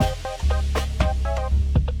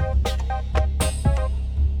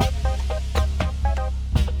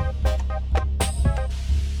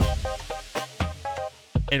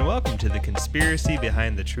and welcome to the Conspiracy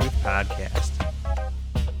Behind the Truth podcast.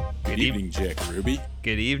 Good evening, Jack Ruby.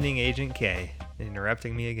 Good evening, Agent K.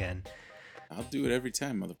 Interrupting me again. I'll do it every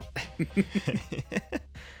time, mother.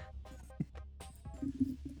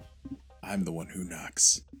 I'm the one who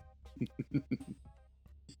knocks.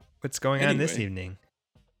 What's going on this evening?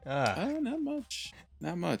 Not much.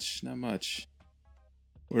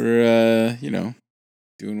 We're,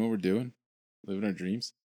 doing what we're doing. Living our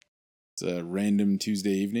dreams. It's a random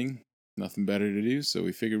Tuesday evening. Nothing better to do, so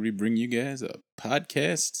we figured we'd bring you guys a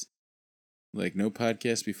podcast like no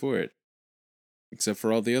podcast before it. Except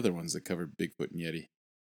for all the other ones that covered Bigfoot and Yeti.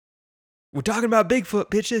 We're talking about Bigfoot,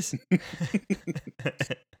 bitches!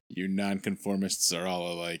 You nonconformists are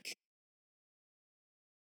all alike.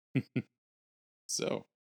 So,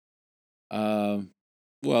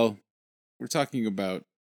 well, we're talking about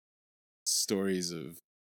stories of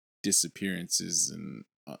disappearances and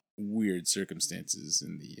weird circumstances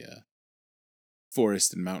in the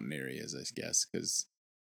forest and mountain areas, I guess, because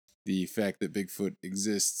the fact that Bigfoot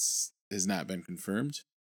exists has not been confirmed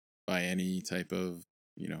by any type of,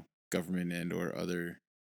 government and or other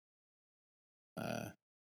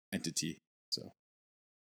entity. So,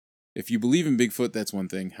 if you believe in Bigfoot, that's one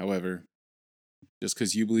thing. However, just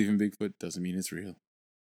because you believe in Bigfoot doesn't mean it's real.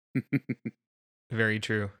 Very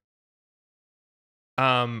true.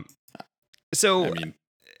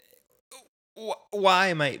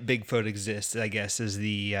 Why might Bigfoot exist, I guess, is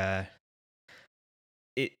it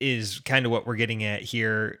is kind of what we're getting at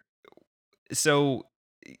here. So,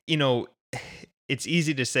 it's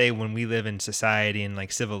easy to say when we live in society and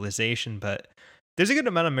like civilization, but there's a good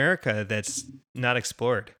amount of America that's not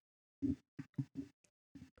explored.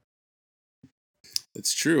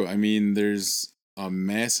 It's true. I mean, there's a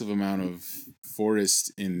massive amount of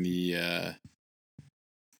forest in the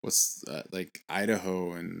like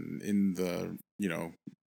Idaho and in the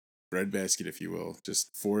breadbasket, if you will,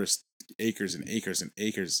 just forest, acres and acres and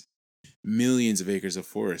acres, millions of acres of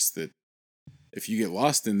forest that if you get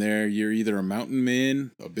lost in there, you're either a mountain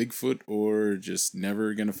man, a Bigfoot, or just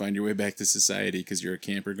never gonna find your way back to society because you're a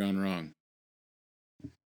camper gone wrong.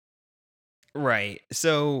 Right.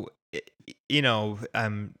 So,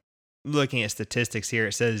 I'm looking at statistics here.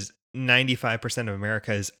 It says 95% of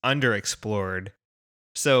America is underexplored.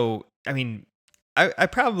 So, I mean, I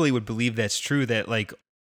probably would believe that's true, that like,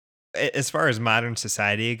 as far as modern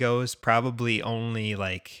society goes, probably only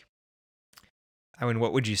like,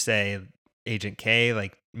 what would you say, Agent K,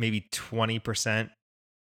 like maybe 20%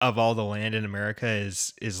 of all the land in America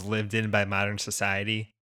is lived in by modern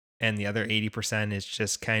society, and the other 80% is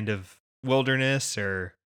just kind of wilderness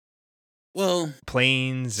or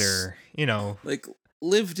plains or, like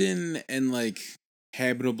lived in and like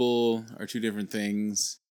habitable are two different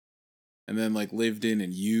things. And then like lived in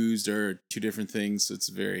and used are two different things. So it's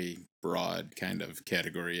a very broad kind of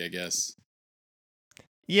category, I guess.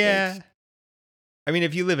 Yeah.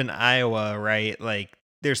 If you live in Iowa, right, like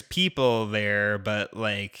there's people there, but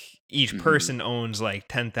like each person owns like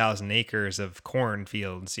 10,000 acres of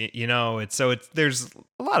cornfields, there's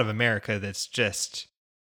a lot of America that's just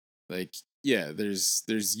like, yeah, there's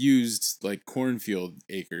used like cornfield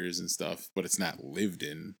acres and stuff, but it's not lived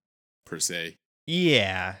in per se.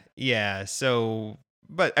 Yeah. So,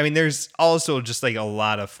 but there's also just like a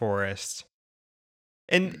lot of forest.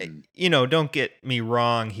 And, don't get me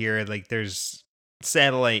wrong here. Like there's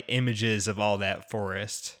satellite images of all that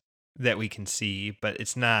forest that we can see, but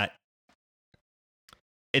it's not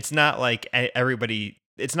like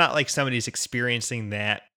it's not like somebody's experiencing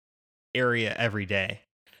that area every day.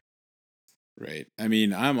 Right.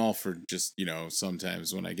 I'm all for just,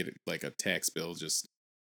 sometimes when I get like a tax bill, just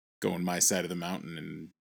going my side of the mountain and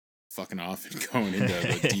fucking off and going into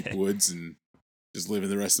the deep woods and just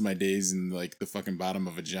living the rest of my days in like the fucking bottom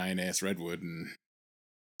of a giant ass redwood and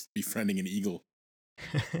befriending an eagle.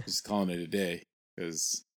 Just calling it a day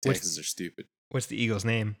because taxes are stupid. What's the eagle's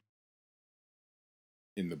name?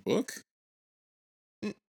 In the book?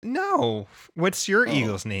 No. What's your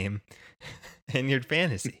eagle's name in your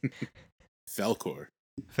fantasy? Falcor.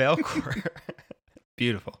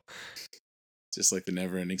 Beautiful. Just like the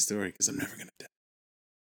never-ending story, because I'm never gonna die.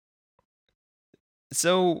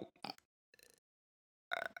 So,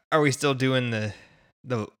 are we still doing the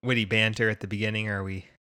witty banter at the beginning, or are we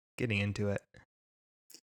getting into it?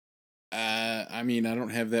 I don't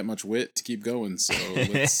have that much wit to keep going,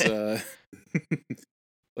 so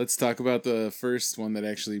let's talk about the first one that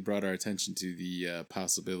actually brought our attention to the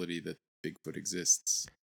possibility that Bigfoot exists.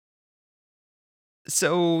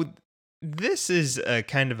 So, this is a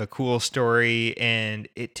kind of a cool story, and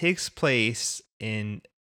it takes place in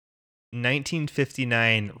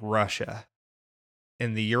 1959 Russia.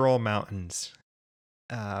 in the Ural Mountains.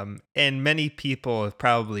 And many people have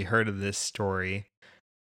probably heard of this story,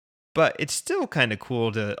 but it's still kind of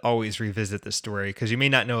cool to always revisit the story because you may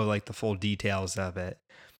not know like the full details of it.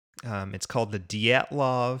 It's called the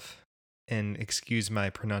Dyatlov, and excuse my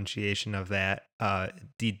pronunciation of that.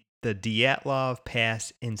 The Dyatlov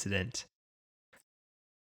Pass incident,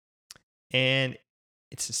 and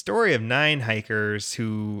it's a story of 9 hikers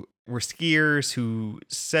who were skiers who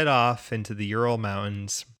set off into the Ural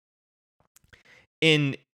Mountains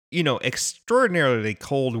in, extraordinarily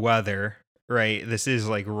cold weather, right? This is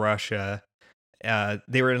like Russia.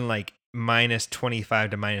 They were in like minus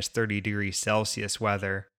 25 to minus 30 degrees Celsius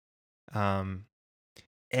weather. Um,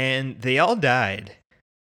 and they all died.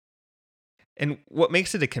 And what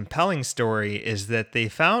makes it a compelling story is that they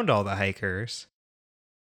found all the hikers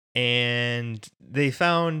and they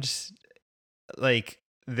found like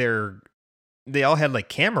they all had like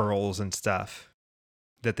camera rolls and stuff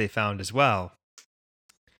that they found as well.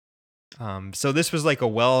 So this was like a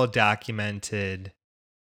well documented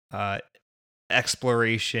uh,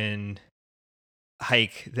 exploration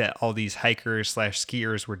hike that all these hikers slash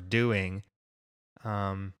skiers were doing.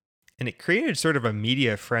 And it created sort of a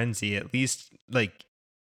media frenzy, at least like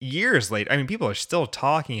years later. I mean, people are still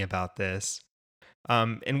talking about this.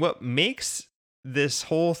 And what makes this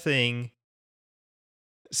whole thing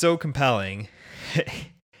so compelling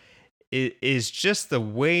is just the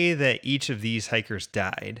way that each of these hikers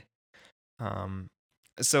died.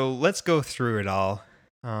 So let's go through it all.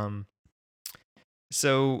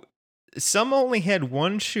 So some only had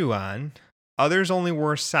one shoe on, others only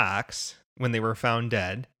wore socks when they were found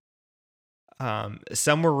dead.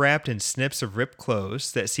 Some were wrapped in snips of ripped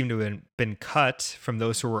clothes that seemed to have been cut from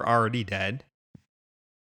those who were already dead.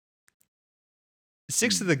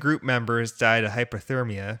 6 of the group members died of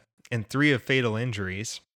hypothermia and 3 of fatal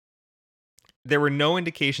injuries. There were no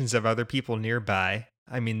indications of other people nearby.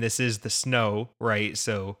 I mean, this is the snow, right?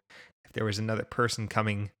 So if there was another person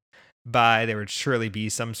coming by, there would surely be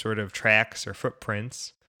some sort of tracks or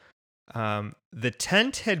footprints. The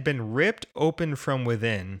tent had been ripped open from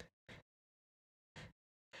within.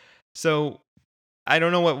 So I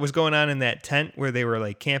don't know what was going on in that tent where they were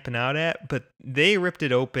like camping out at, but they ripped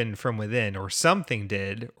it open from within, or something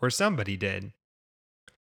did, or somebody did.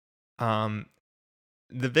 The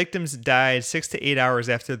victims died 6 to 8 hours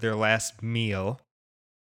after their last meal.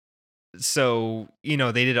 So,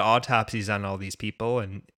 they did autopsies on all these people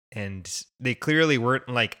and they clearly weren't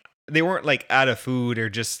like out of food or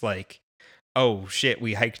just like, oh shit,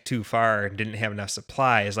 we hiked too far and didn't have enough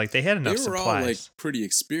supplies. Like they had They enough were all like supplies. pretty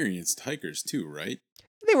experienced hikers too, right?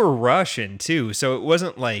 They were Russian too, so it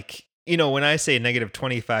wasn't like, when I say negative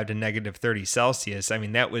 25 to negative 30 Celsius, I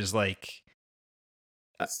mean that was like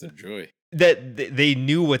That's their joy. that they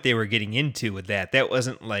knew what they were getting into with that. That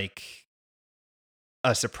wasn't like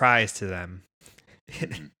a surprise to them.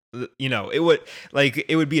 Mm-hmm.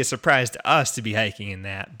 It would be a surprise to us to be hiking in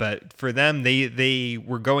that, but for them, they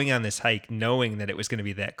were going on this hike knowing that it was going to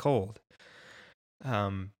be that cold.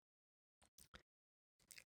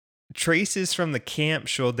 Traces from the camp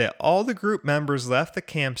showed that all the group members left the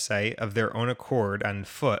campsite of their own accord on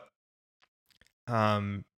foot.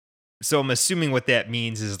 So I'm assuming what that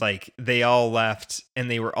means is like they all left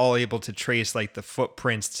and they were all able to trace like the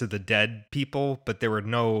footprints to the dead people, but there was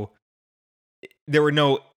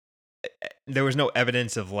no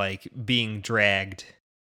evidence of like being dragged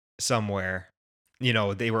somewhere.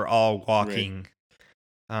 They were all walking.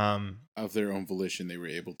 Right. Of their own volition, they were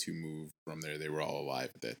able to move from there. They were all alive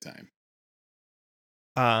at that time.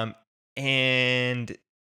 And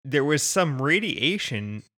there was some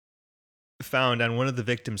radiation found on one of the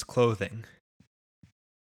victims' clothing.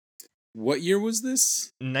 What year was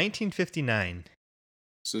this? 1959.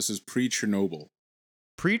 So this is pre-Chernobyl.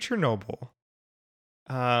 Pre-Chernobyl.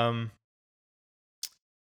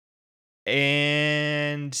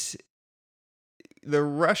 And the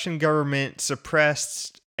Russian government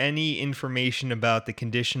suppressed any information about the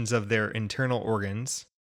conditions of their internal organs.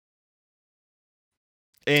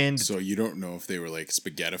 And so you don't know if they were like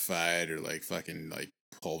spaghettified or like fucking like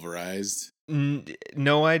pulverized?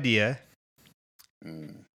 No idea.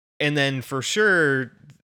 And then for sure,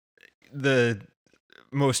 the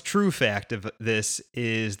most true fact of this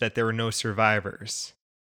is that there were no survivors.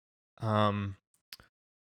 One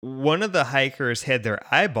of the hikers had their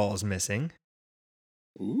eyeballs missing.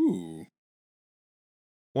 Ooh.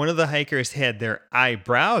 One of the hikers had their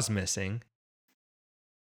eyebrows missing.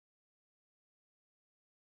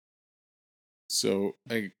 So,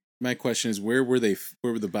 my question is, where were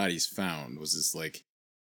the bodies found? Was this like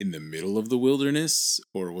in the middle of the wilderness,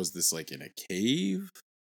 or was this like in a cave?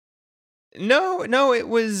 No, it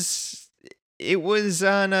was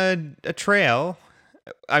on a trail.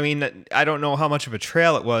 I mean, I don't know how much of a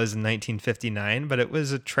trail it was in 1959, but it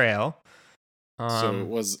was a trail. So it Um,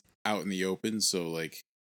 was out in the open, so like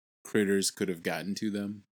critters could have gotten to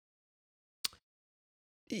them.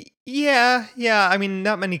 yeah. I mean,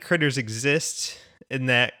 not many critters exist in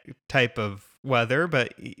that type of weather,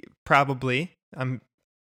 but probably.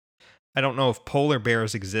 I don't know if polar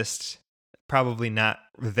bears exist. Probably not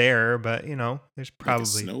there, but there's Like a probably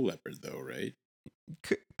snow leopard, though, right?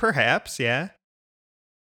 perhaps, yeah.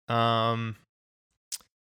 Um.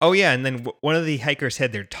 Oh yeah, and then one of the hikers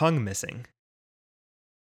had their tongue missing.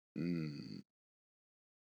 Mm.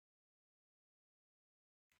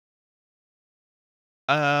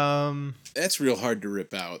 Um. That's real hard to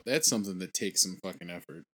rip out. That's something that takes some fucking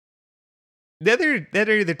effort. That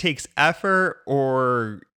either takes effort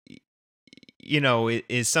or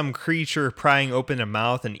is some creature prying open a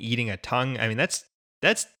mouth and eating a tongue. I mean, that's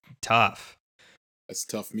tough. That's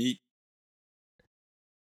tough meat.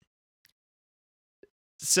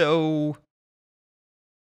 So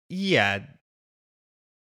yeah,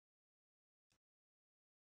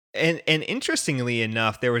 and interestingly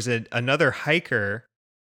enough, there was another hiker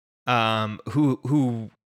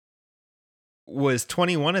who was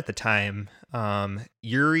 21 at the time,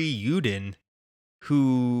 Yuri Yudin,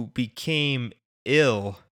 who became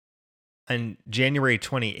ill on January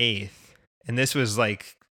 28th, and this was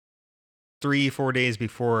like 3-4 days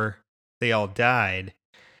before they all died,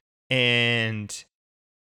 and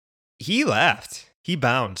he left. He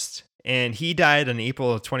bounced. And he died in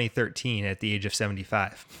April of 2013 at the age of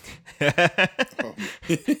 75. Oh.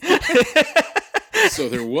 So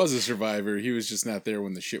there was a survivor. He was just not there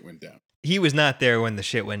when the shit went down. He was not there when the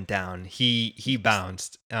shit went down. He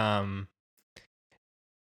bounced.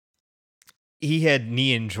 He had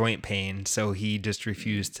knee and joint pain, so he just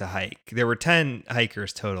refused to hike. There were 10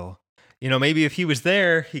 hikers total. Maybe if he was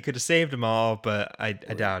there, he could have saved them all, but I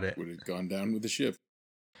doubt it. Would have gone down with the ship.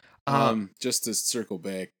 Uh, Just to circle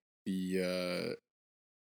back, the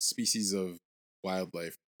species of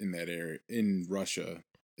wildlife in that area in Russia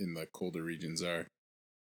in the colder regions are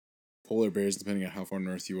polar bears, depending on how far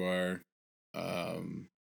north you are. Um,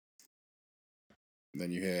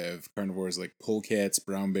 then you have carnivores like polecats,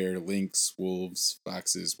 brown bear, lynx, wolves,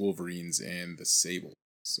 foxes, wolverines, and the sable.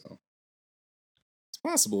 So it's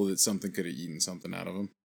possible that something could have eaten something out of them.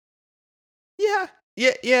 yeah,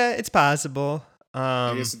 it's possible.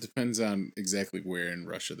 I guess it depends on exactly where in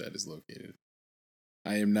Russia that is located.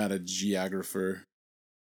 I am not a geographer.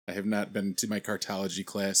 I have not been to my cartology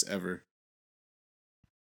class ever.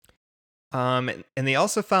 And they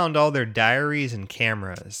also found all their diaries and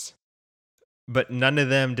cameras, but none of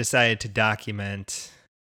them decided to document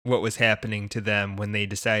what was happening to them when they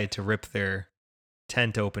decided to rip their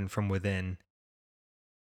tent open from within.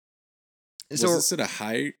 Was So, this at a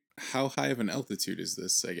high? How high of an altitude is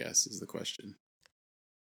this? I guess is the question.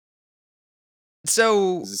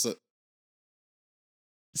 so, Is this a?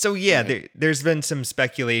 so Go yeah, ahead. there's been some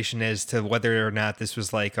speculation as to whether or not this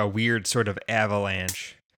was like a weird sort of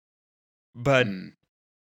avalanche, but Hmm.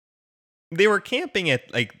 they were camping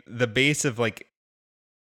at like the base of like,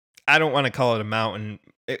 I don't want to call it a mountain.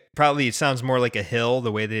 It probably sounds more like a hill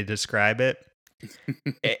the way they describe it.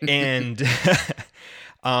 And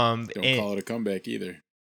Don't and call it a comeback either.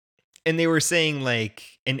 they were saying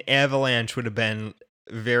like an avalanche would have been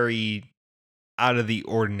very out of the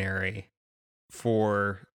ordinary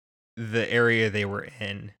for the area they were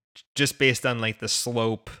in, just based on like the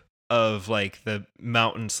slope of like the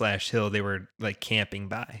mountain slash hill they were like camping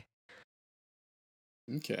by.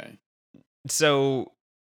 Okay. So Well,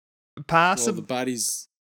 the possible. bodies.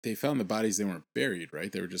 They found the bodies. They weren't buried,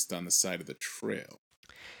 right? They were just on the side of the trail.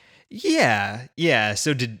 Yeah.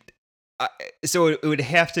 Uh, so it would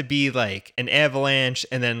have to be like an avalanche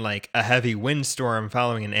and then like a heavy windstorm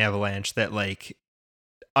following an avalanche that like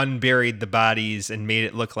unburied the bodies and made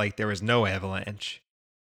it look like there was no avalanche.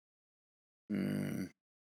 Uh,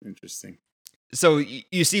 Interesting. So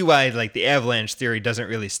you see why like the avalanche theory doesn't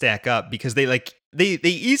really stack up, because they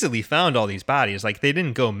easily found all these bodies. Like they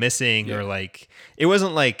didn't go missing, or Yeah. like it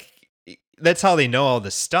wasn't like that's how they know all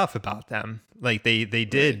this stuff about them. Like they Right.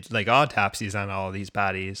 did like autopsies on all of these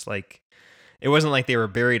bodies. Like it wasn't like they were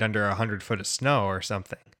buried under 100 foot of snow or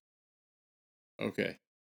something. Okay.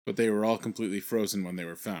 But they were all completely frozen when they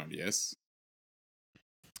were found. Yes.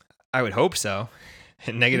 I would hope so.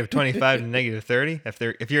 -25 to -30.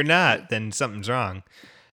 If you're Yeah. not, then something's wrong.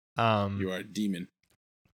 Um, You are a demon.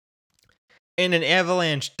 and an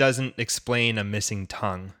avalanche doesn't explain a missing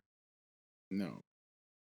tongue. No.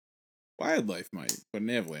 Wildlife might, but an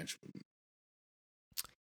avalanche wouldn't.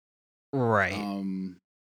 Right. Um,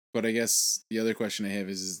 but I guess the other question I have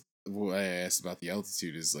is what I asked about the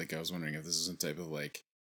altitude is like I was wondering if this is some type of like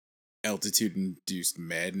altitude induced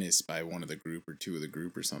madness by one of the group or two of the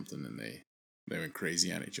group or something, and they went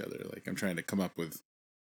crazy on each other. Like I'm trying to come up with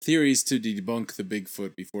theories to debunk the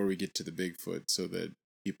Bigfoot before we get to the Bigfoot, so that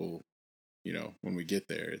people, when we get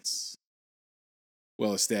there, it's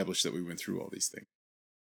well established that we went through all these things.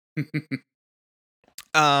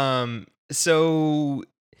 So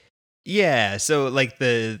yeah, so like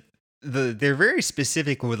they're very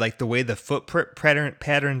specific with like the way the footprint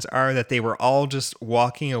patterns are, that they were all just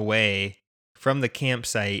walking away from the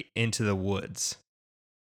campsite into the woods.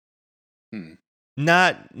 Hmm.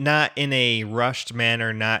 Not in a rushed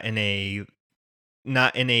manner, not in a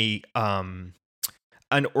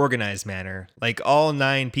unorganized manner. Like all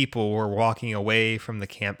 9 people were walking away from the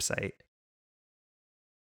campsite.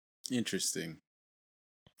 Interesting.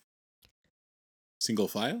 Single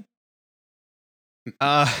file?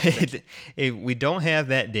 We don't have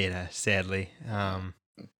that data, sadly. Okay.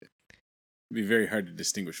 It'd be very hard to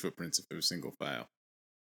distinguish footprints if it was single file.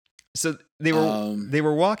 So they were Um, they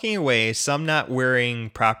were walking away, some not wearing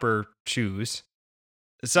proper shoes,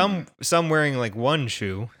 hmm. some wearing like one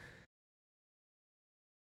shoe.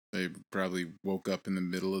 They probably woke up in the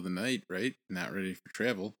middle of the night, right? Not ready for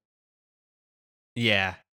travel.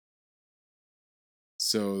 Yeah.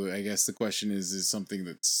 So I guess the question is something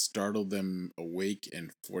that startled them awake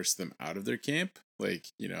and forced them out of their camp? Like,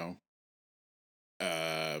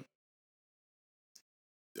 a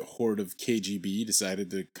horde of KGB decided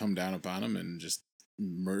to come down upon them and just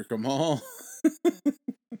murk them all?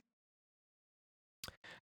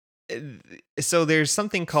 So there's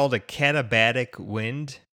something called a katabatic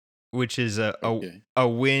wind, which is Okay. a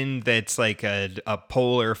wind that's like a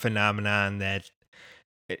polar phenomenon that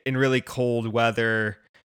in really cold weather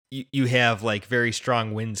you have like very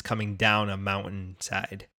strong winds coming down a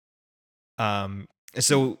mountainside. Um, Hmm.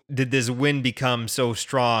 so did this wind become so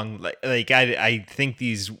strong? I think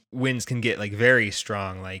these winds can get like very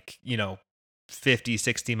strong, like, 50,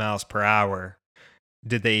 60 miles per hour.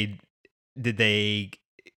 Did they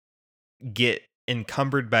get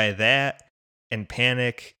encumbered by that and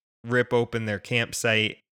panic, rip open their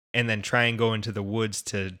campsite, and then try and go into the woods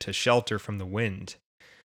to shelter from the wind?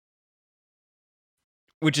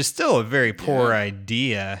 Which is still a very poor Yeah.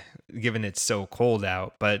 idea given it's so cold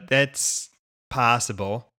out, but that's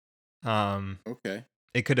possible. Okay.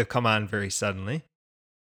 It could have come on very suddenly.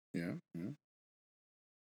 Yeah. Yeah.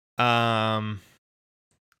 Um,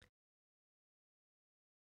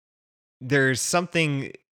 there's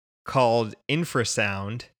something called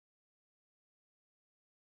infrasound,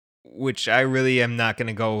 which I really am not going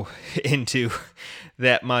to go into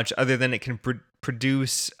that much, other than it can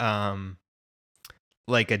produce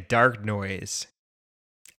like a dark noise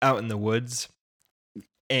out in the woods,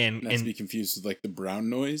 and Not to be confused with like the brown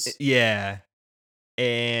noise. yeah,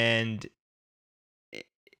 and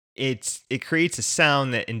it, it creates a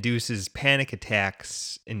sound that induces panic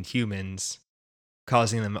attacks in humans,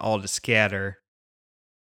 causing them all to scatter.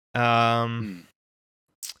 Um,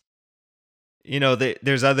 Hmm.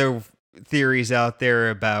 there's other theories out there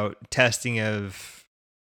about testing of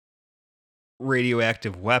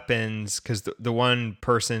radioactive weapons, because the one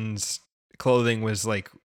person's clothing was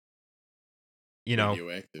like, you know,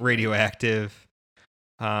 Radioactive, right? radioactive.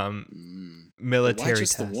 Um, Mm. But why military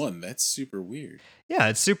just the test. one? That's super weird. Yeah,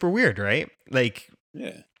 it's super weird, right? Like,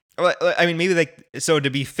 Yeah. I mean, maybe like, so to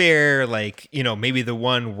be fair, like, maybe the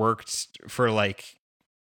one worked for like,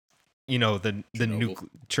 the Chernobyl.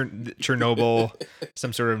 Chernobyl,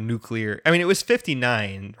 some sort of nuclear. I mean, it was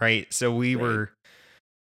 59, right? So Right.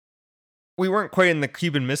 we weren't quite in the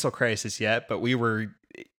Cuban Missile Crisis yet, but we were.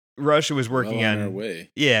 Russia was Well working on our on.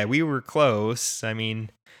 way. Yeah, we were close. I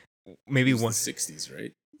mean, It maybe was the one. 60s,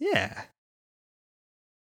 right? Yeah.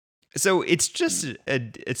 So it's just Hmm.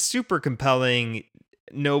 it's super compelling.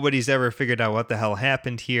 Nobody's ever figured out what the hell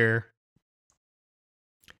happened here,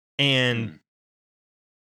 and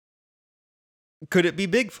Hmm. could it be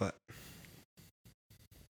Bigfoot?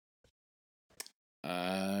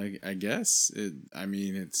 I guess. I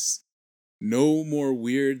mean, it's no more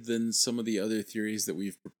weird than some of the other theories that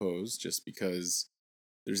we've proposed, just because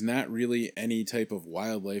there's not really any type of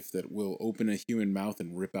wildlife that will open a human mouth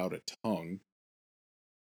and rip out a tongue.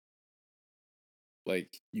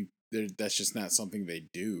 Like that's just not something they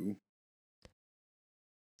do.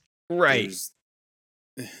 Right.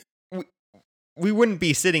 There's We, we wouldn't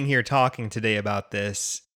be sitting here talking today about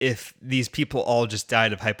this if these people all just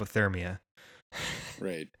died of hypothermia.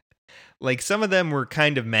 right. Like, some of them were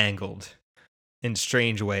kind of mangled in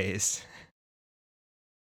strange ways.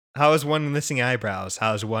 How is one missing eyebrows?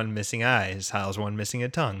 How is one missing eyes? How is one missing a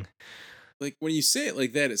tongue? Like when you say it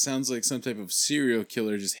like that, it sounds like some type of serial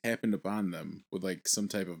killer just happened upon them with like some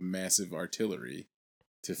type of massive artillery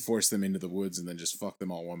to force them into the woods and then just fuck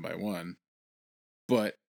them all one by one.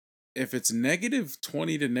 But if it's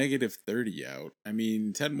 -20 to -30 out, I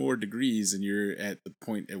mean, 10 more degrees and you're at the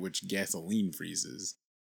point at which gasoline freezes.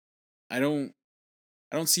 I don't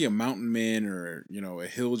I don't see a mountain man or, a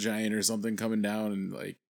hill giant or something coming down and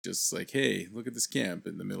like just like, "Hey, look at this camp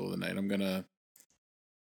in the middle of the night. I'm going to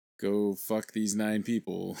go fuck these 9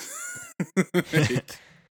 people." Like,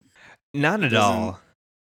 Not it at doesn't all.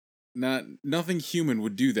 not nothing human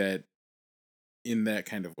would do that in that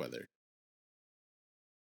kind of weather.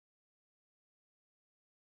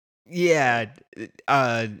 So, Yeah,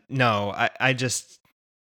 no, I just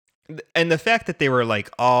and the fact that they were like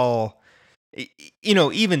all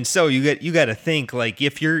even so you got to think like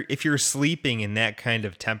if you're sleeping in that kind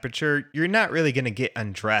of temperature, you're not really going to get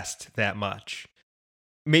undressed that much.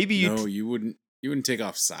 Maybe no, you wouldn't take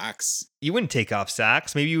off socks you wouldn't take off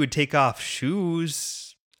socks, maybe you would take off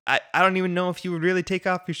shoes. I don't even know if you would really take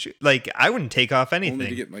off your shoe. Like I wouldn't take off only to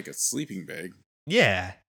anything. get like a sleeping bag.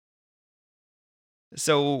 Yeah.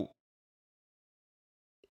 So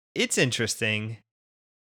it's interesting.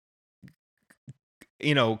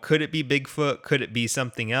 Could it be Bigfoot? Could it be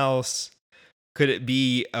something else? Could it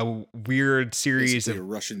be a weird series Basically of a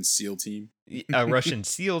Russian SEAL team. a Russian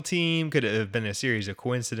SEAL team? Could it have been a series of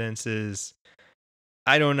coincidences?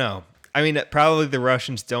 I don't know. I mean, probably the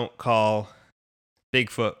Russians don't call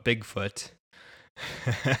Bigfoot Bigfoot.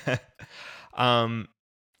 um,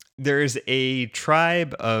 there's a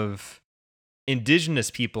tribe of indigenous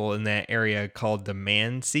people in that area called the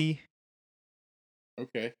Mansi.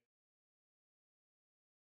 Okay.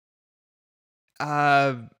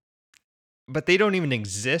 Uh, but they don't even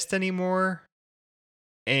exist anymore,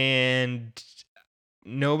 and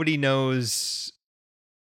nobody knows.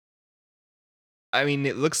 I mean,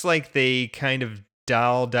 it looks like they kind of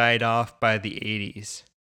all died off by the 80s.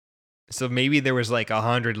 So maybe there was like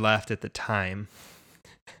 100 left at the time.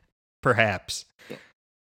 Perhaps. So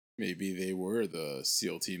maybe they were the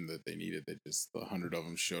SEAL team that they needed. That just 100 of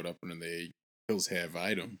them showed up and they kills have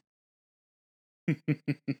item.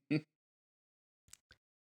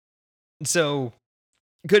 So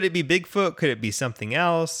could it be Bigfoot? Could it be something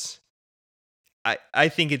else? I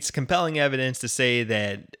think it's compelling evidence to say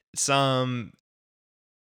that some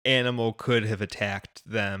animal could have attacked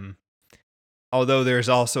them. Although there's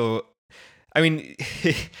also, I mean,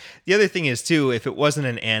 the other thing is too, if it wasn't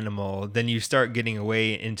an animal, then you start getting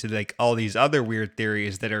away into like all these other weird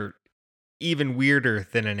theories that are even weirder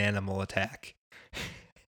than an animal attack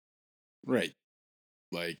Right.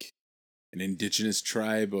 Like an indigenous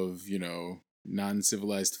tribe of,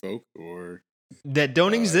 non-civilized folk or that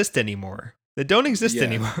don't uh exist anymore. That don't exist yeah,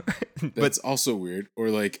 anymore. But that's also weird. Or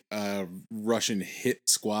like a Russian hit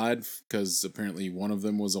squad because apparently one of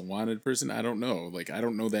them was a wanted person. I don't know. Like I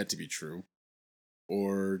don't know that to be true.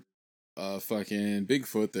 Or fucking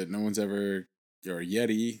Bigfoot that no one's ever, or a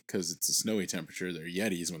Yeti because it's a snowy temperature. They're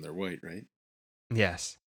Yetis when they're white, right?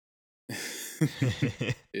 yes.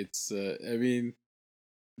 It's I mean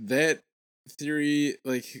that theory,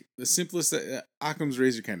 like the simplest Occam's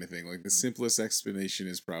razor kind of thing, like the simplest explanation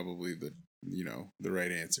is probably the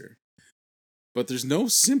right answer. But there's no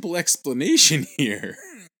simple explanation here.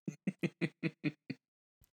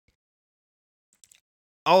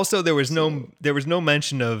 Also, there was no So there was no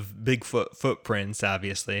mention of Bigfoot footprints.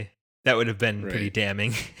 Obviously, that would have been pretty right.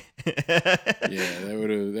 damning. Yeah, that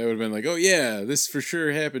would have been like, oh yeah, this for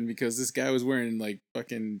sure happened because this guy was wearing like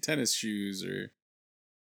fucking tennis shoes or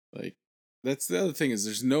like that's the other thing is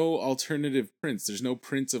there's no alternative prints. There's no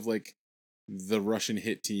prints of like the Russian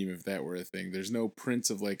hit team if that were a thing. There's no prints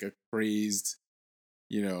of like a crazed,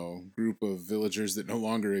 group of villagers that no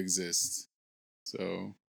longer exist.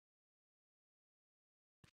 So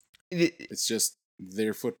it's just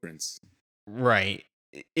their footprints. Right.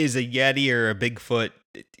 Is a Yeti or a Bigfoot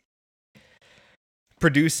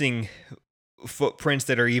producing footprints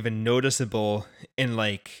that are even noticeable in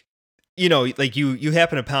like like you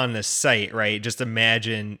happen upon this site, right? Just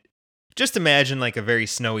imagine like a very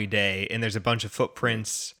snowy day and there's a bunch of Right.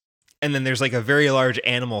 footprints and then there's like a very large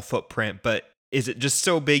animal footprint, but is it just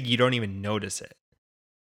so big you don't even notice it?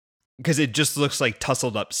 Because it just looks like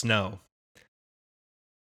tussled up snow.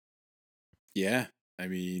 Yeah. I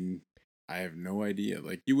mean, I have no idea.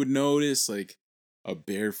 Like you would notice like a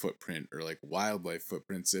bear footprint or like wildlife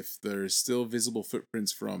footprints if there's still visible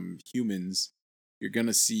footprints from humans. You're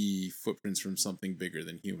gonna see footprints from something bigger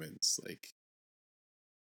than humans. Like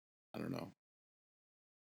I don't know.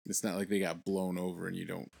 It's not like they got blown over and you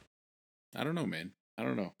don't. I don't know, man. I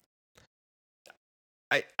don't know.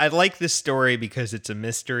 I like this story because it's a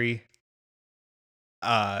mystery.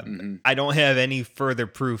 Mm-hmm. I don't have any further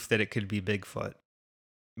proof that it could be Bigfoot,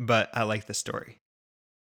 but I like the story.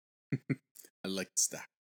 I like the stock.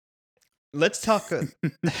 Let's talk.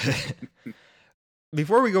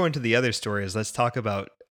 Before we go into the other stories, let's talk about.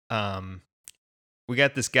 We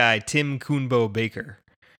got this guy Tim Coonbo Baker.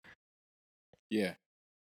 Yeah.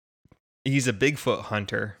 He's a Bigfoot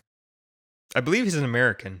hunter. I believe he's an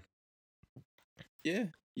American. Yeah.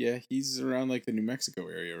 Yeah. He's around like the New Mexico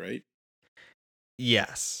area, right?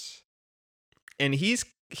 Yes, and he's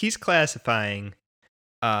classifying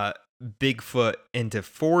uh Bigfoot into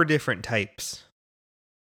 4 different types.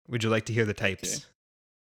 Would you like to hear the Okay. types?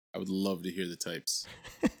 I would love to hear the types.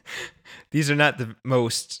 These are not the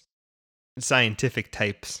most scientific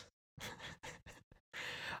types.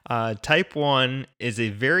 Type 1 is a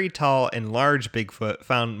very tall and large Bigfoot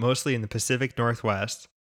found mostly in the Pacific Northwest,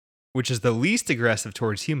 which is the least aggressive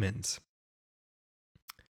towards humans.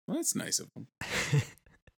 Well, that's nice of him.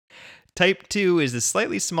 Type 2 is a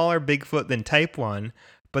slightly smaller Bigfoot than Type 1,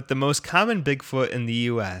 but the most common Bigfoot in the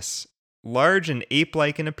US. Large and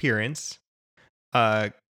ape-like in appearance,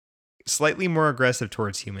 slightly more aggressive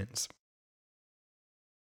towards humans.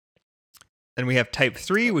 And we have Type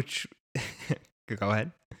 3, which... Go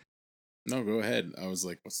ahead. No, go ahead. I was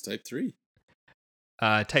like, what's type 3?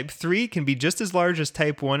 Type 3 can be just as large as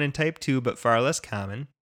Type 1 and Type 2, but far less common.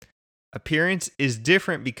 Appearance is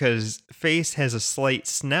different because face has a slight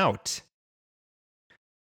snout.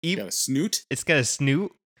 Got a snoot? It's got a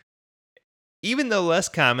snoot. Even though less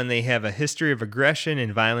common, they have a history of aggression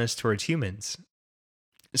and violence towards humans.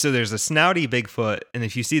 So there's a snouty Bigfoot, and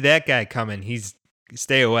if you see that guy coming,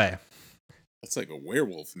 stay away. That's like a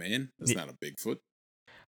werewolf, man. That's not a Bigfoot.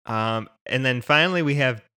 And then finally, we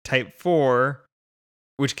have Type 4,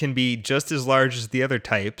 which can be just as large as the other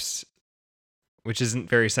types, which isn't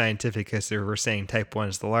very scientific because we're saying Type 1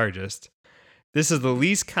 is the largest. This is the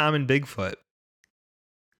least common Bigfoot.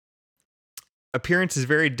 Appearance is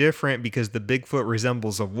very different because the Bigfoot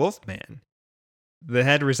resembles a wolf man. The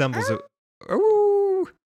head resembles a... Ooh!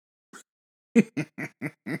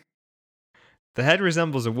 The head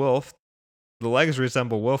resembles a wolf. The legs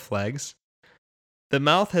resemble wolf legs. The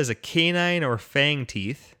mouth has a canine or fang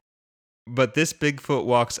teeth, but this Bigfoot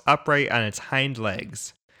walks upright on its hind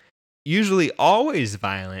legs. Usually always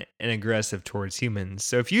violent and aggressive towards humans.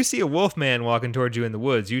 So if you see a wolf man walking towards you in the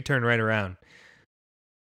woods, you turn right around.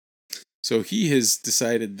 So he has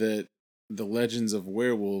decided that the legends of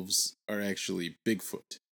werewolves are actually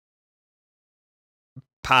Bigfoot.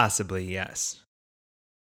 Possibly, yes.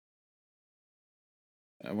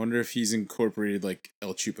 I wonder if he's incorporated like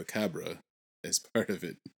El Chupacabra as part of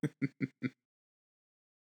it.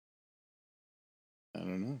 I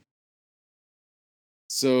don't know.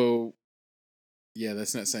 So, yeah,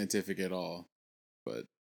 that's not scientific at all, but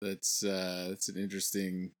that's an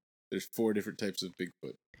interesting. There's 4 different types of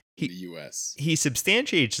Bigfoot in the U.S. He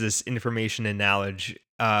substantiates this information and knowledge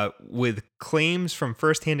with claims from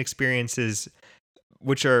firsthand experiences,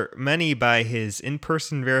 which are many by his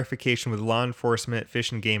in-person verification with law enforcement,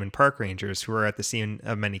 fish and game, and park rangers who are at the scene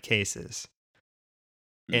of many cases,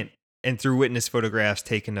 Hmm. and through witness photographs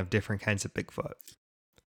taken of different kinds of Bigfoot.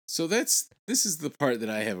 So this is the part that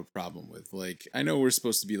I have a problem with. Like, I know we're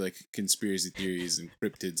supposed to be like conspiracy theories and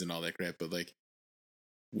cryptids and all that crap, but like,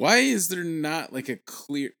 why is there not like a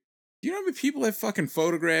clear? Do you know how many people have fucking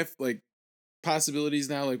photographed like possibilities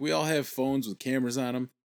now? Like, we all have phones with cameras on them.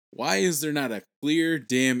 Why is there not a clear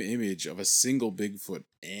damn image of a single Bigfoot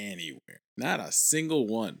anywhere? Not a single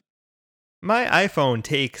one. My iPhone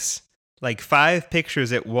takes like 5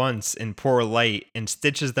 pictures at once in poor light and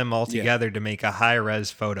stitches them all Yeah. together to make a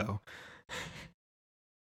high-res photo.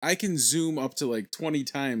 I can zoom up to like 20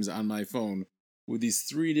 times on my phone with these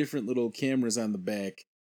 3 different little cameras on the back,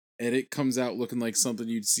 and it comes out looking like something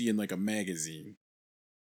you'd see in like a magazine.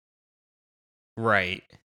 Right.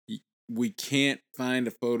 We can't find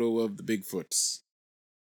a photo of the Bigfoots.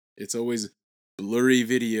 It's always blurry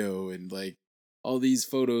video and like all these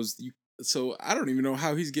photos. So I don't even know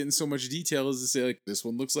how he's getting so much detail as to say like this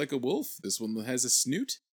one looks like a wolf, this one has a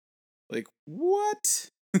snoot. Like what?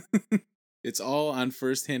 It's all on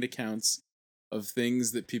first-hand accounts of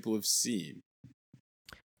things that people have seen.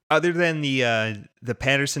 Other than the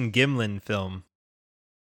Patterson Gimlin film,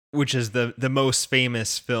 which is the most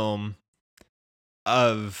famous film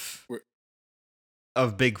of Where,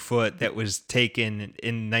 of Bigfoot that was taken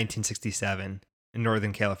in 1967 in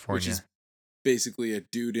Northern which California. is basically a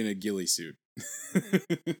dude in a ghillie suit.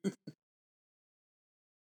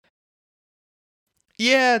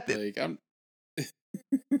 Yeah, Like I'm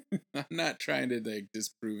I'm not trying to like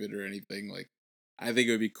disprove it or anything. Like I think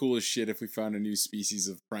it would be cool as shit if we found a new species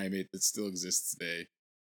of primate that still exists today.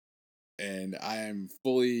 And I'm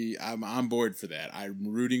on board for that. I'm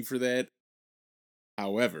rooting for that.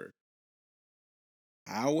 However,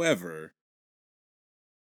 however,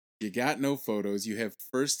 you got no photos. You have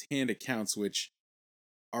first-hand accounts which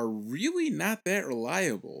are really not that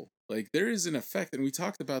reliable. Like there is an effect, and we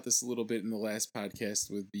talked about this a little bit in the last podcast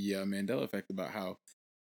with the Mandela effect about how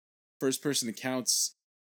first-person accounts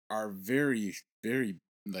are very, very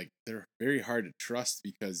like they're very hard to trust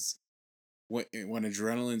because when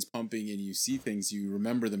adrenaline's pumping and you see things, you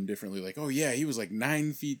remember them differently. Like, oh yeah, he was like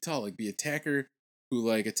 9 feet tall. Like the attacker who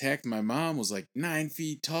like attacked my mom was like 9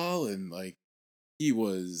 feet tall, and like he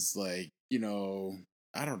was like,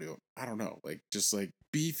 I don't know, like just like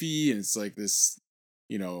beefy, and it's like this,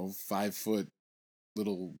 5 foot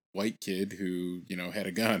little white kid who had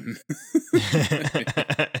a gun.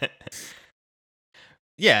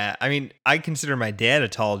 Yeah, I mean, I consider my dad a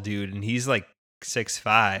tall dude, and he's like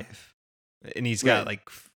 6'5", and he's got Right. like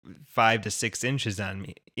 5 to 6 inches on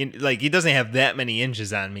me. Like he doesn't have that many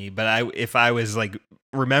inches on me, but if I was like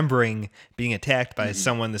remembering being attacked by Hmm.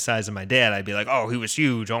 someone the size of my dad, I'd be like, "Oh, he was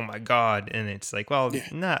huge. Oh my god!" And it's like, well, Yeah.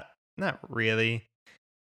 not really.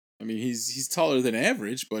 I mean, he's taller than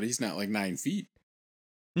average, but he's not like 9 feet.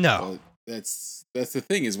 No, But that's the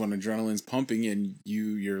thing is when adrenaline's pumping and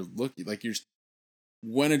you're looking like you're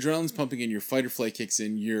when adrenaline's pumping and your fight or flight kicks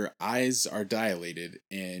in, your eyes are dilated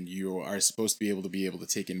and you are supposed to be able to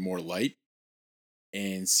take in more light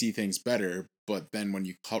and see things better. But then when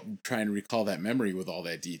you try and recall that memory with all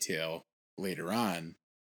that detail later on,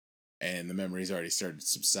 and the memories already started to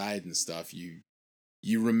subside and stuff, you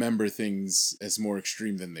remember things as more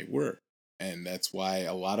extreme than they were. And that's why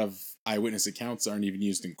a lot of eyewitness accounts aren't even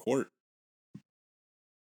used in court.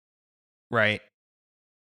 right.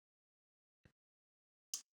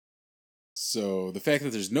 So the fact that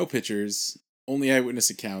there's no pictures, only eyewitness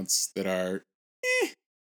accounts that are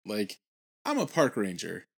like I'm a park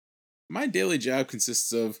ranger. My daily job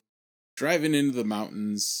consists of driving into the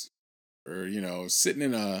mountains or sitting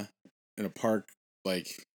in a park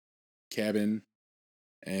like cabin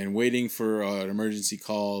and waiting for an emergency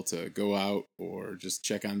call to go out or just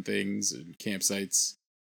check on things and campsites.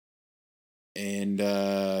 And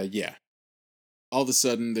yeah, all of a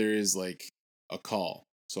sudden there is like a call.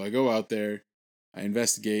 So I go out there, I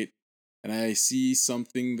investigate, and I see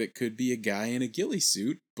something that could be a guy in a ghillie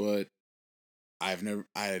suit, but why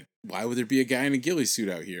would there be a guy in a ghillie suit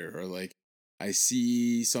out here? Or like, I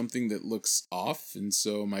see something that looks off, and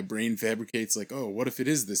so my brain fabricates like, oh, what if it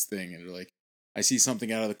is this thing? And like, I see something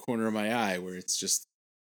out of the corner of my eye where it's just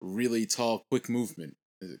really tall, quick movement.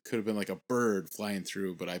 It could have been like a bird flying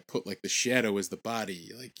through, but I put like the shadow as the body.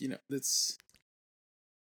 Like, that's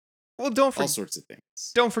Well, all sorts of things.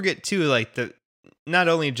 don't forget too, like the not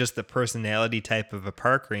only just the personality type of a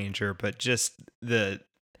park ranger, but just the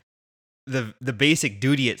basic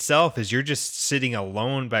duty itself is you're just sitting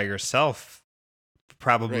alone by yourself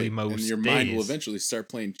probably Right. And your most mind will days. eventually start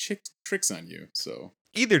playing tricks on you. So,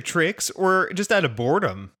 Either tricks or just out of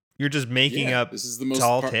boredom. You're just making yeah, up this is the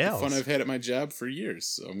tall fun tales. I've had at my job for years.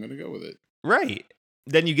 So, I'm going to go with it. Right.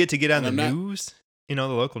 Then you get to get on And the I'm not news, the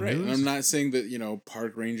local right. And I'm news. not saying that,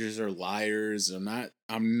 park rangers are liars. I'm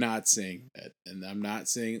not saying that. And I'm not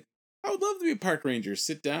saying I would love to be a park ranger.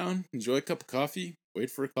 Sit down, enjoy a cup of coffee, wait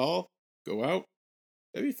for a call, go out.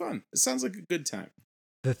 That'd be fun. It sounds like a good time.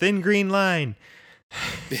 The thin green line.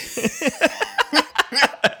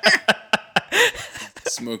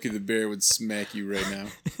 Smokey the Bear would smack you right now.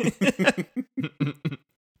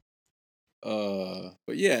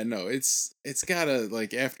 But yeah, no, it's gotta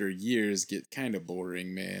like after years get kind of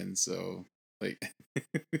boring, man. So like,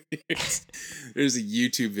 there's, there's a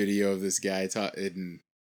YouTube video of this guy in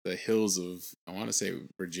the hills of I want to say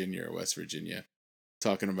Virginia or West Virginia,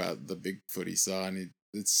 talking about the Bigfoot he saw, and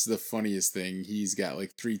it's the funniest thing. He's got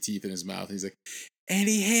like 3 teeth in his mouth. And he's like, and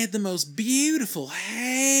he had the most beautiful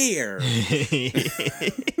hair.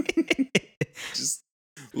 Just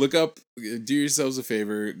look up, do yourselves a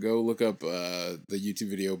favor, go look up the YouTube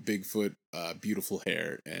video Bigfoot beautiful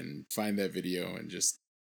hair and find that video and just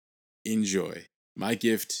enjoy. My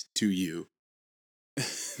gift to you.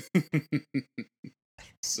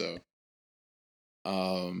 So,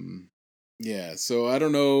 um yeah, so I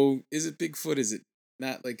don't know, is it Bigfoot, is it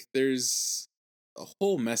not? Like there's a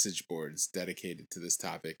whole message boards dedicated to this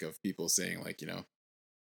topic of people saying like,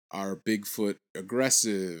 are Bigfoot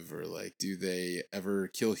aggressive or like do they ever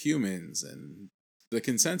kill humans? And the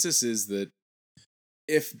consensus is that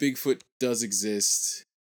if Bigfoot does exist,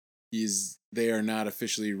 he's they are not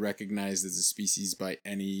officially recognized as a species by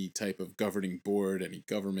any type of governing board, any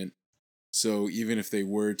government. So even if they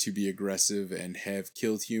were to be aggressive and have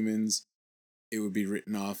killed humans, it would be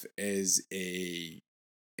written off as an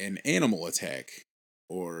animal attack,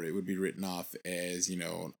 or it would be written off as,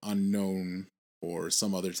 an unknown or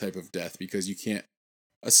some other type of death, because you can't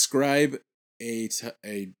ascribe a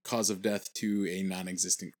cause of death to a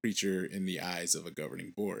non-existent creature in the eyes of a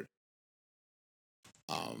governing board.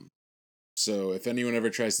 So if anyone ever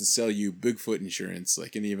tries to sell you Bigfoot insurance,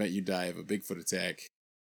 like in the event you die of a Bigfoot attack,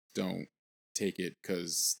 don't take it,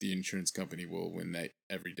 because the insurance company will win that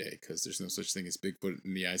every day, because there's no such thing as Bigfoot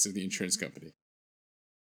in the eyes of the insurance company.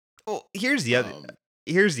 Well, Um, here's the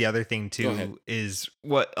other thing Go ahead. too, is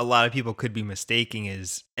what a lot of people could be mistaking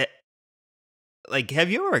is like, have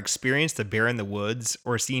you ever experienced a bear in the woods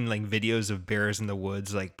or seen like videos of bears in the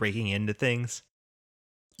woods like breaking into things?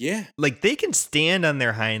 Yeah. Like they can stand on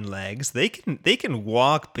their hind legs. They can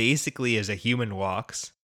walk basically as a human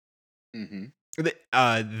walks. Mm-hmm.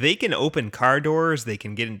 They can open car doors, they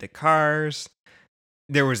can get into cars.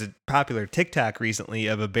 There was a popular TikTok recently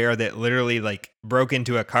of a bear that literally like broke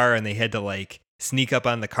into a car and they had to like sneak up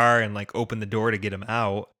on the car and like open the door to get him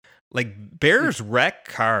out. Like bears wreck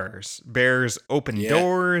cars. Bears open Yeah.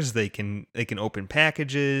 doors, they can open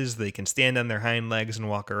packages, they can stand on their hind legs and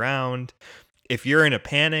walk around. If you're in a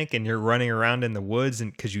panic and you're running around in the woods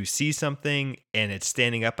and cuz you see something and it's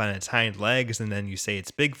standing up on its hind legs and then you say it's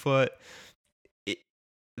Bigfoot, it,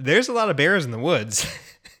 there's a lot of bears in the woods.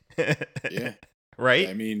 Yeah. Right?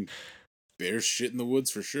 I mean, bears shit in the woods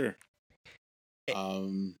for sure.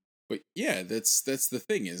 Um, but yeah, that's the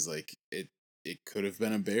thing, is like it could have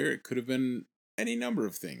been a bear, it could have been any number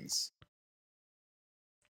of things.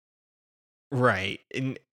 Right.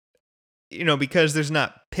 And because there's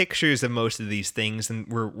not pictures of most of these things and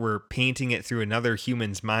we're painting it through another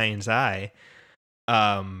human's mind's eye,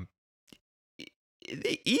 um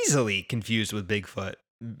easily confused with Bigfoot.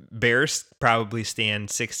 Bears probably stand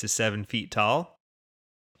 6 to 7 feet tall.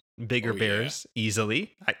 Bigger Oh yeah. bears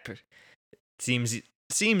easily. Seems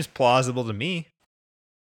seems plausible to me.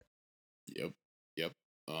 Yep. Yep.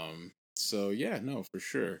 So yeah, no, for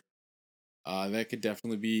sure. That could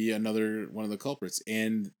definitely be another one of the culprits.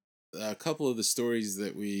 And a couple of the stories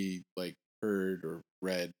that we like heard or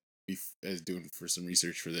read as doing for some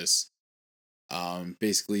research for this,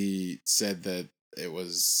 basically said that it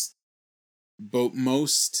was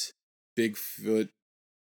most Bigfoot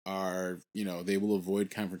are, they will avoid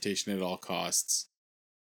confrontation at all costs,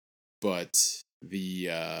 but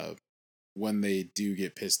when they do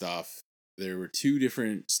get pissed off, there were two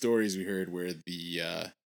different stories we heard where the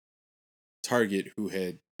target who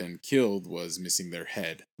had been killed was missing their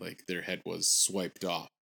head, like their head was swiped off.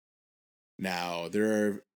 Now, there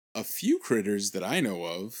are a few critters that I know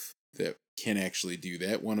of that can actually do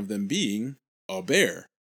that, one of them being a bear.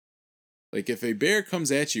 Like, if a bear comes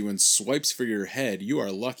at you and swipes for your head, you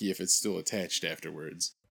are lucky if it's still attached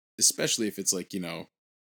afterwards. Especially if it's like,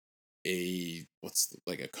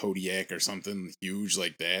 like a Kodiak or something huge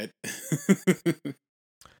like that.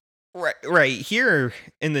 Right here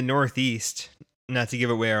in the Northeast, not to give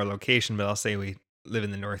away our location, but I'll say we live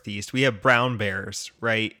in the Northeast. We have brown bears,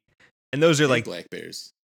 right? And those are And like black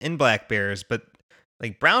bears. and black bears, but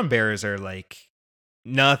like brown bears are like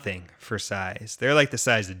nothing for size. They're like the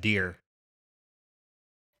size of deer.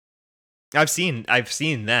 I've seen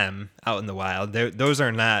them out in the wild. Those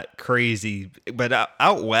are not crazy, but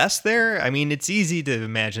out west there, I mean, it's easy to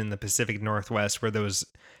imagine the Pacific Northwest where those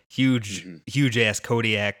Hmm. huge ass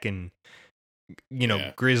Kodiak and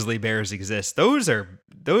Yeah. grizzly bears exist. Those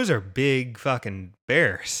are big fucking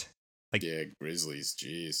bears. Like Yeah, grizzlies,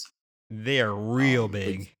 jeez. they are real But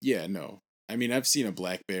big. yeah, no. I mean, I've seen a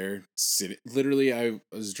black bear sit. Literally, I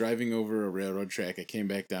was driving over a railroad track. I came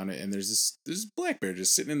back down it, and there's this black bear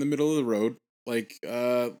just sitting in the middle of the road, like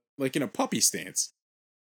in a puppy stance.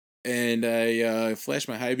 And I flash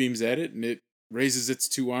my high beams at it, and it raises its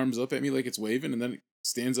two arms up at me like it's waving, and then it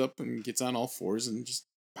stands up and gets on all fours and just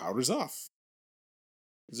powders off.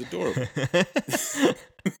 It's adorable.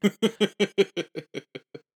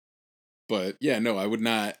 But yeah, no, I would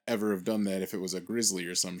not ever have done that if it was a grizzly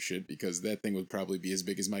or some shit, because that thing would probably be as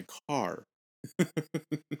big as my car.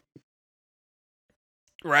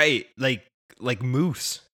 Right, like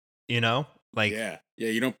moose, you know? Like Yeah, yeah,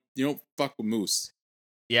 you don't fuck with moose.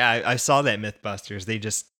 yeah, I saw that MythBusters.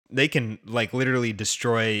 They can like literally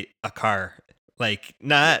destroy a car. Like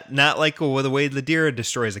Yeah, not like the way the deer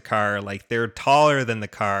destroys a car. Like they're taller than the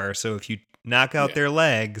car, so if you knock out yeah, their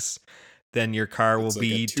legs, then your car will it's like a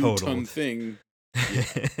be 2 ton totaled. thing. Yeah,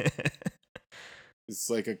 it's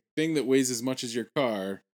like a thing that weighs as much as your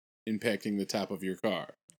car. impacting the top of your car.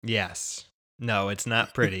 Yes. No, it's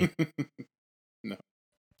not pretty. No.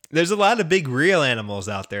 There's a lot of big real animals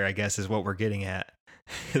out there, I guess, is what we're getting at.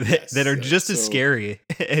 that Yes. are just as So scary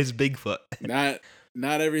as Bigfoot.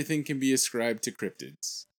 not everything can be ascribed to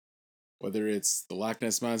cryptids. Whether it's the Loch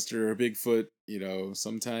Ness Monster or Bigfoot,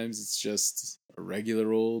 sometimes it's just a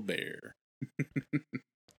regular old bear.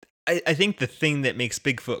 I think the thing that makes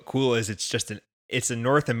Bigfoot cool is it's a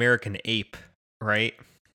North American ape, right?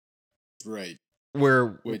 Right.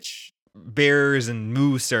 Where Which, bears and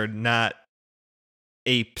moose are not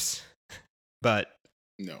apes, but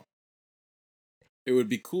no. It would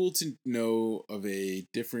be cool to know of a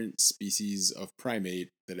different species of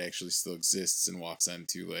primate that actually still exists and walks on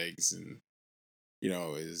two legs and,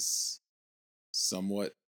 is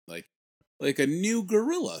somewhat like a new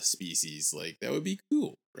gorilla species. Like, that would be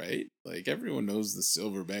cool, right? Like, everyone knows the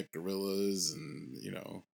silverback gorillas and,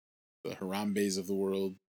 the Harambes of the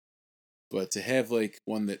world. But to have, like,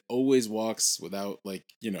 one that always walks without, like,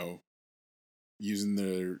 using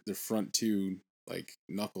their front two, like,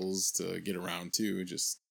 knuckles to get around too,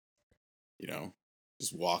 you know,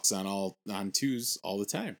 just walks on twos all the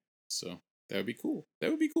time. So that would be cool. That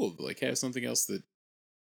would be cool to, like, have something else that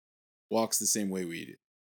walks the same way we do.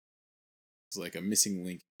 It's like a missing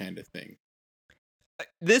link kind of thing.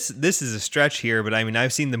 This is a stretch here, but I mean,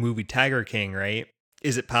 I've seen the movie Tiger King, right?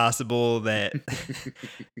 Is it possible that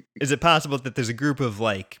there's a group of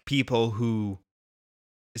like people who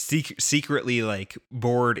secretly like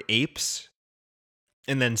board apes,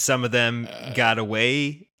 and then some of them got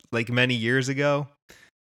away like many years ago?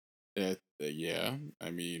 Yeah, I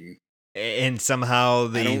mean, and somehow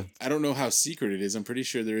they I don't know how secret it is. I'm pretty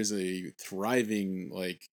sure there is a thriving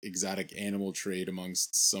like exotic animal trade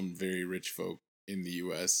amongst some very rich folk in the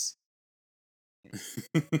U.S.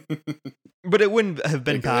 but it wouldn't have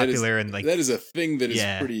been Like, popular in like that is a thing that is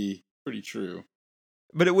yeah. pretty true.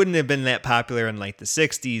 But it wouldn't have been that popular in like the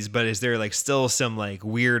 60s, but is there like still some like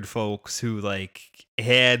weird folks who like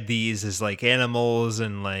had these as like animals,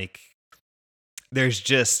 and like there's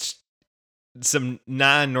just some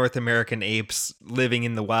non-North American apes living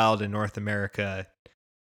in the wild in North America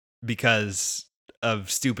because of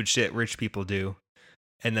stupid shit rich people do,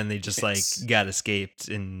 and then they just like got escaped,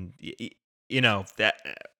 and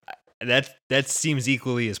that seems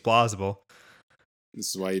equally as plausible.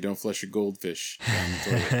 This is why you don't flush your goldfish down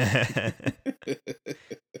the toilet.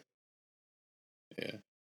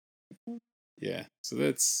 Yeah. So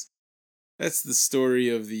that's the story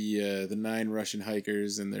of the 9 Russian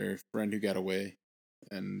hikers and their friend who got away,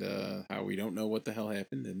 and how we don't know what the hell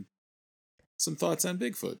happened, and some thoughts on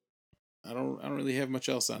Bigfoot. I don't really have much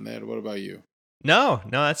else on that. What about you? No,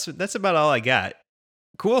 that's about all I got.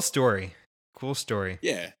 Cool story.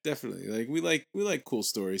 Yeah, definitely. Like, we like cool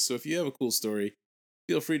stories. So if you have a cool story,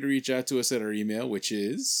 feel free to reach out to us at our email, which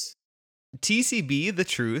is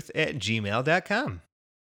tcbthetruth@gmail.com.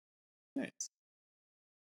 nice.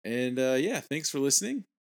 And yeah, thanks for listening.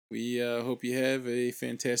 We hope you have a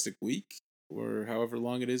fantastic week, or however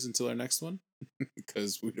long it is until our next one,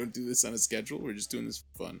 because we don't do this on a schedule. We're just doing this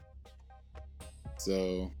for fun.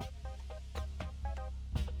 So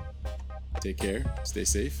take care, stay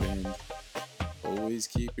safe, and always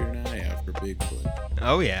keep your eye out for Bigfoot.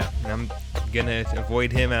 Oh yeah, I'm gonna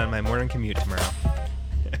avoid him on my morning commute tomorrow.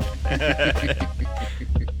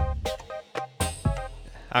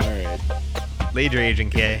 All right. Later,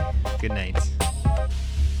 Agent K. Good night.